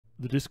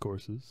The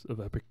Discourses of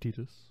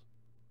Epictetus,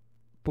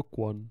 Book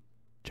 1,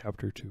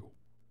 Chapter 2.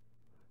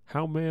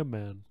 How may a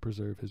man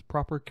preserve his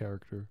proper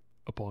character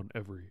upon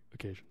every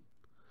occasion?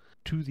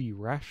 To the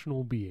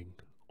rational being,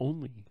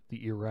 only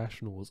the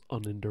irrational is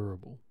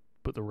unendurable,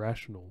 but the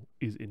rational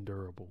is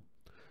endurable.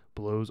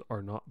 Blows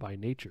are not by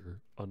nature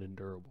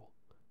unendurable.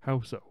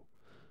 How so?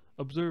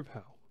 Observe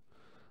how.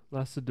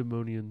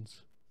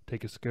 Lacedaemonians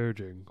take a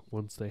scourging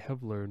once they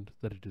have learned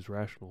that it is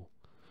rational.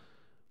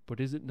 But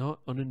is it not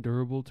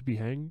unendurable to be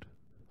hanged?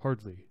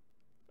 Hardly.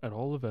 At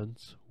all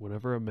events,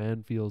 whenever a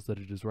man feels that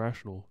it is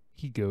rational,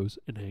 he goes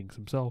and hangs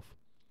himself.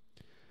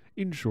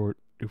 In short,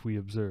 if we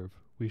observe,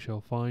 we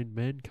shall find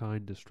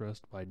mankind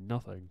distressed by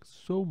nothing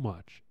so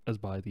much as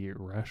by the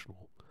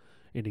irrational,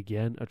 and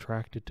again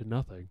attracted to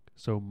nothing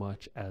so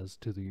much as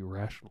to the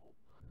irrational.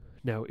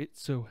 Now it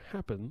so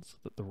happens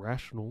that the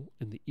rational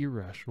and the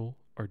irrational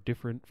are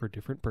different for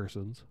different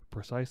persons,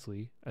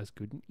 precisely as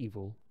good and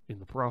evil, and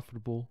the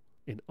profitable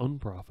and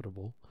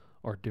unprofitable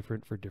are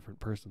different for different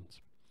persons.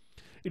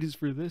 It is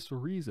for this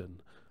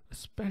reason,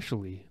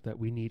 especially, that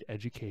we need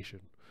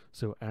education,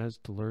 so as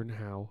to learn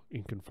how,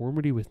 in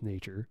conformity with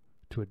nature,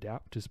 to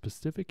adapt to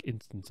specific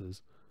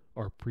instances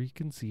our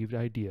preconceived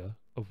idea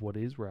of what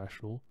is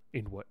rational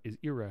and what is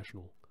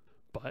irrational.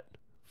 But,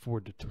 for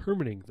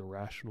determining the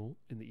rational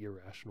and the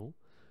irrational,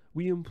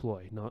 we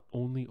employ not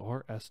only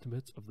our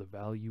estimates of the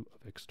value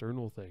of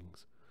external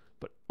things,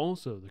 but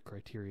also the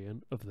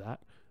criterion of that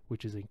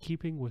which is in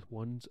keeping with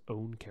one's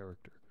own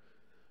character.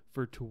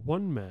 For to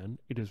one man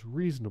it is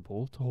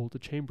reasonable to hold a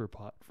chamber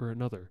pot for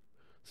another,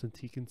 since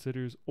he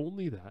considers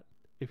only that,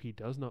 if he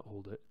does not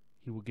hold it,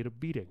 he will get a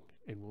beating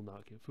and will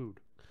not get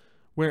food.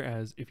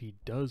 Whereas if he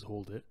does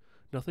hold it,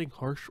 nothing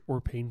harsh or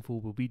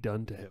painful will be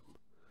done to him.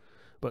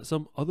 But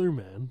some other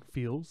man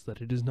feels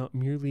that it is not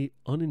merely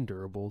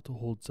unendurable to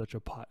hold such a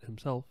pot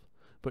himself,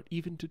 but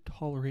even to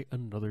tolerate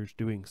another's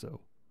doing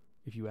so.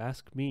 If you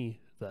ask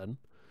me, then,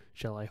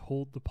 shall I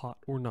hold the pot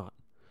or not,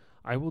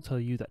 I will tell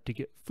you that to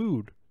get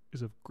food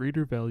is of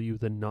greater value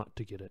than not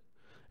to get it,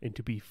 and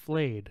to be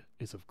flayed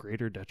is of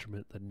greater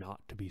detriment than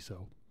not to be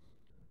so.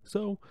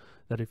 So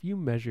that if you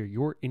measure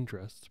your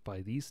interests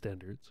by these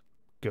standards,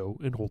 go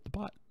and hold the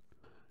pot.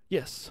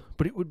 Yes,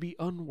 but it would be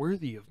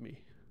unworthy of me.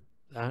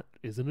 That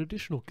is an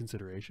additional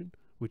consideration,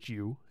 which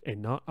you,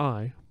 and not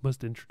I,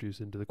 must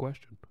introduce into the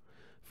question.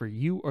 For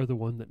you are the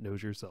one that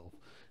knows yourself,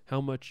 how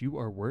much you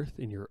are worth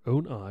in your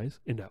own eyes,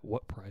 and at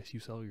what price you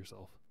sell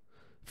yourself.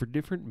 For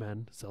different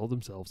men sell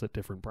themselves at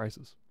different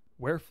prices.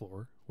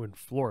 Wherefore, when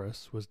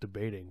Florus was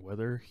debating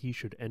whether he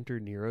should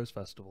enter Nero's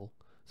festival,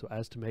 so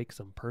as to make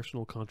some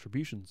personal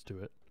contributions to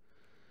it,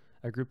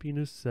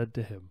 Agrippinus said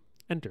to him,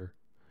 "Enter."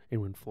 And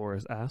when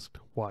Florus asked,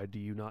 "Why do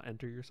you not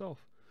enter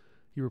yourself?"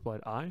 he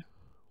replied,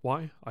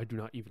 "Why, I do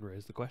not even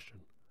raise the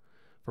question."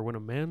 For when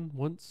a man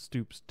once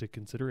stoops to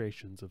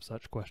considerations of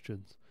such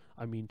questions,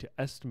 I mean to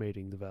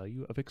estimating the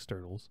value of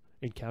externals,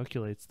 and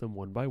calculates them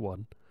one by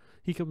one,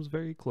 he comes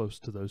very close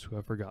to those who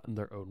have forgotten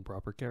their own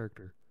proper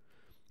character.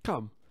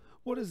 Come,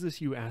 what is this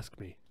you ask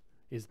me?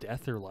 Is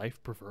death or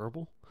life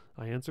preferable?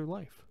 I answer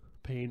life.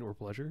 Pain or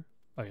pleasure?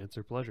 I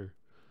answer pleasure.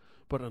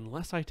 But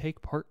unless I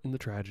take part in the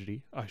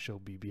tragedy, I shall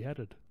be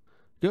beheaded.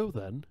 Go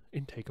then,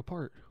 and take a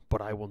part.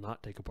 But I will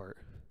not take a part.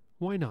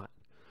 Why not?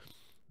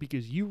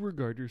 Because you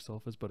regard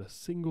yourself as but a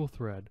single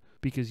thread,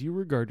 of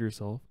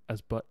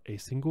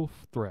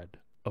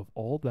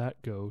all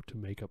that go to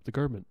make up the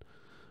garment.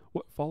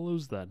 What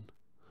follows then?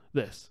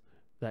 This,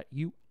 that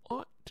you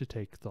ought to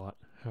take thought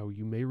how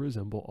you may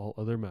resemble all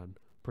other men,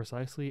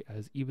 precisely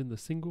as even the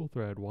single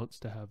thread wants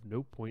to have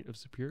no point of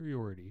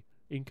superiority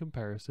in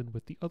comparison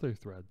with the other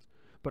threads,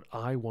 but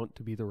I want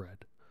to be the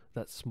red,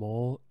 that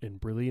small and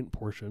brilliant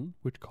portion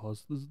which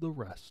causes the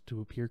rest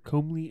to appear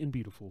comely and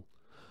beautiful.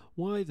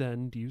 Why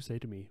then do you say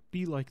to me,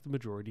 be like the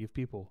majority of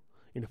people?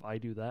 And if I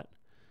do that,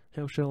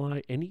 how shall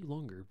I any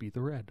longer be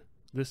the red?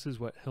 This is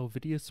what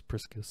Helvidius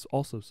Priscus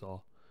also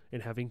saw,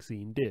 and having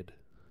seen did.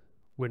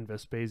 When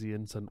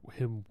Vespasian sent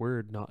him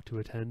word not to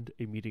attend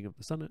a meeting of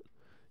the Senate,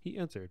 he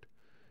answered,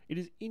 "It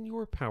is in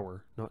your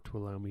power not to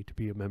allow me to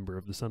be a member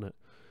of the Senate,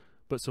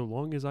 but so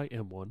long as I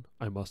am one,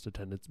 I must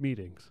attend its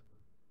meetings."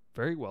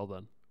 Very well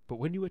then, but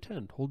when you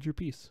attend, hold your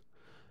peace.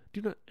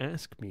 Do not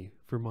ask me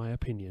for my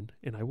opinion,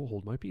 and I will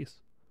hold my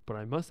peace. But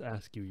I must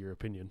ask you your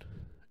opinion,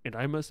 and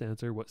I must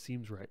answer what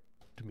seems right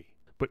to me.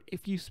 But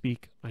if you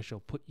speak, I shall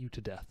put you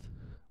to death.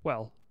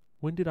 Well,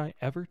 when did I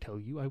ever tell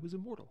you I was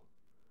immortal?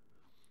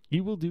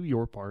 You will do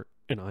your part,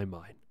 and I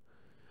mine.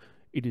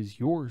 It is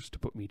yours to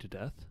put me to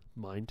death,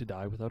 mine to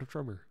die without a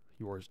tremor,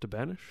 yours to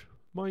banish,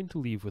 mine to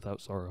leave without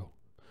sorrow.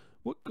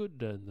 What good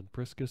then did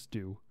Priscus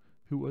do,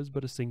 who was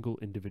but a single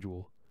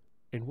individual?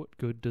 And what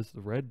good does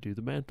the red do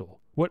the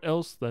mantle? What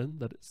else then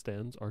that it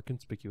stands are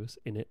conspicuous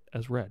in it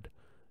as red,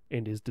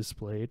 and is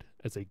displayed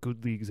as a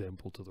goodly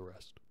example to the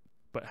rest?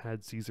 But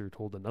had Caesar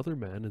told another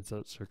man in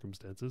such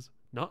circumstances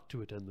not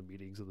to attend the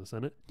meetings of the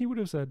Senate, he would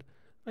have said,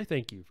 "I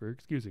thank you for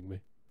excusing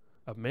me."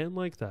 A man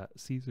like that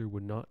Caesar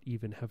would not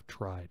even have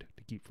tried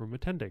to keep from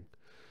attending,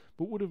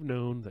 but would have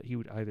known that he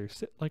would either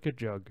sit like a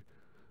jug,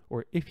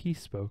 or if he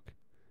spoke,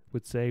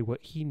 would say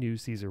what he knew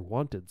Caesar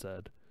wanted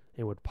said,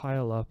 and would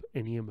pile up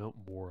any amount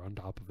more on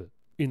top of it.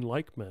 In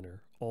like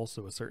manner,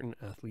 also a certain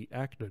athlete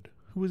acted,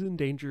 who was in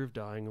danger of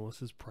dying unless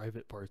his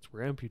private parts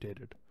were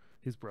amputated.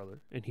 His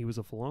brother, and he was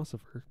a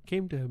philosopher,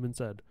 came to him and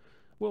said,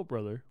 "Well,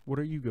 brother, what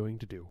are you going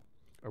to do?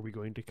 Are we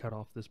going to cut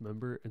off this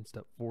member and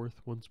step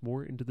forth once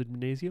more into the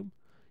gymnasium?"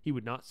 He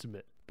would not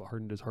submit, but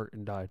hardened his heart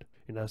and died.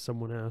 And as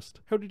someone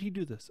asked, "How did he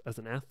do this, as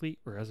an athlete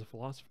or as a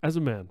philosopher?" "As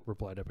a man,"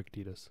 replied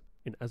Epictetus,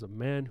 "and as a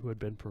man who had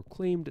been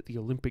proclaimed at the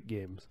Olympic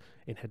Games,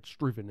 and had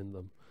striven in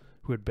them,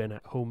 who had been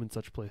at home in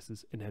such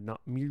places, and had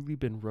not merely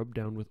been rubbed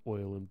down with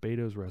oil in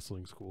Beto's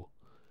wrestling school.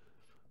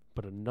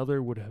 But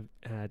another would have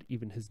had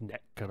even his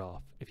neck cut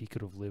off, if he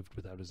could have lived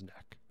without his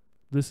neck."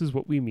 This is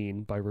what we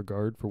mean by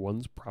regard for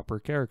one's proper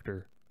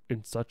character,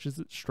 and such is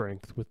its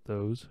strength with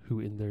those who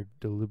in their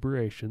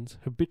deliberations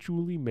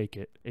habitually make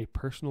it a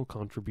personal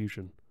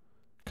contribution.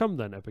 "Come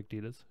then,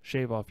 Epictetus,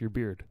 shave off your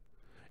beard."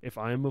 "If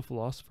I am a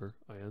philosopher,"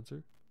 I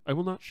answer, "I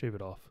will not shave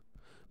it off,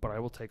 but I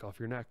will take off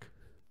your neck.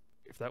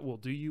 If that will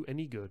do you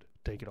any good,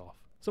 take it off."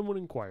 Someone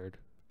inquired,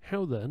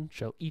 "How then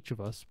shall each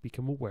of us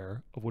become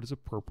aware of what is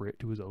appropriate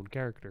to his own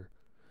character?"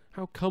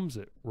 "How comes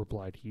it,"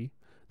 replied he,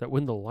 "that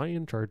when the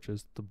lion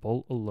charges, the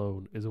bull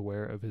alone is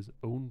aware of his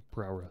own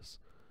prowess,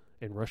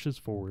 and rushes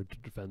forward to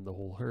defend the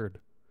whole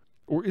herd?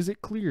 Or is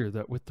it clear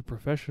that with the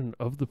profession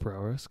of the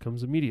prowess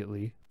comes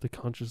immediately the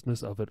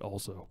consciousness of it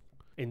also?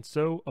 And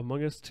so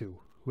among us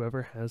too,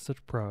 whoever has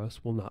such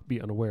prowess will not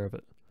be unaware of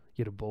it.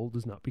 Yet a bull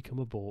does not become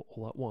a bull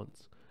all at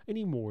once,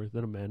 any more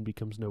than a man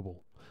becomes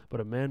noble. But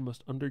a man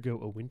must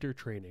undergo a winter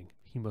training,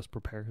 he must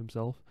prepare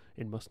himself,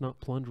 and must not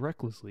plunge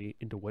recklessly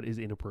into what is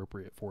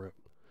inappropriate for him.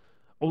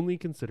 Only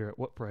consider at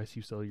what price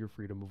you sell your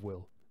freedom of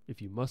will.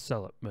 If you must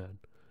sell it, man,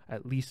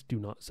 at least do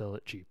not sell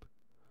it cheap.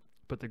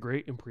 But the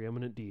great and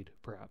preeminent deed,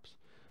 perhaps,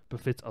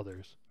 befits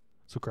others,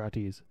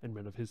 Socrates and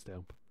men of his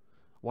stamp.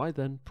 Why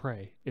then,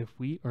 pray, if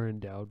we are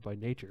endowed by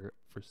nature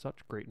for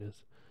such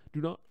greatness,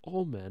 do not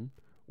all men,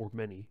 or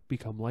many,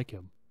 become like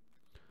him?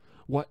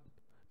 What?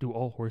 Do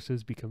all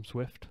horses become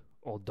swift?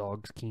 All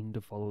dogs keen to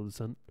follow the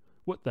scent?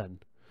 What then?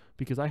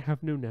 Because I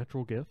have no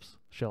natural gifts,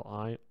 shall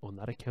I, on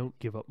that account,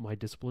 give up my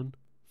discipline?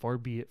 Far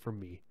be it from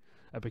me.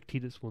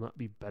 Epictetus will not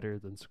be better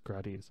than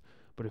Socrates,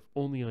 but if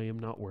only I am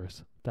not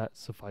worse, that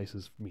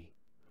suffices me.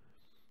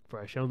 For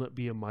I shall not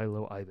be a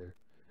Milo either,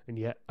 and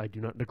yet I do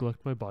not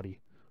neglect my body,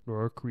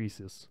 nor a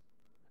Croesus,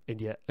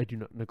 and yet I do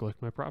not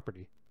neglect my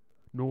property.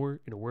 Nor,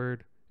 in a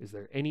word, is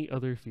there any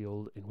other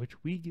field in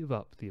which we give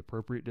up the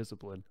appropriate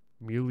discipline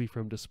merely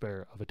from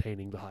despair of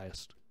attaining the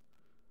highest.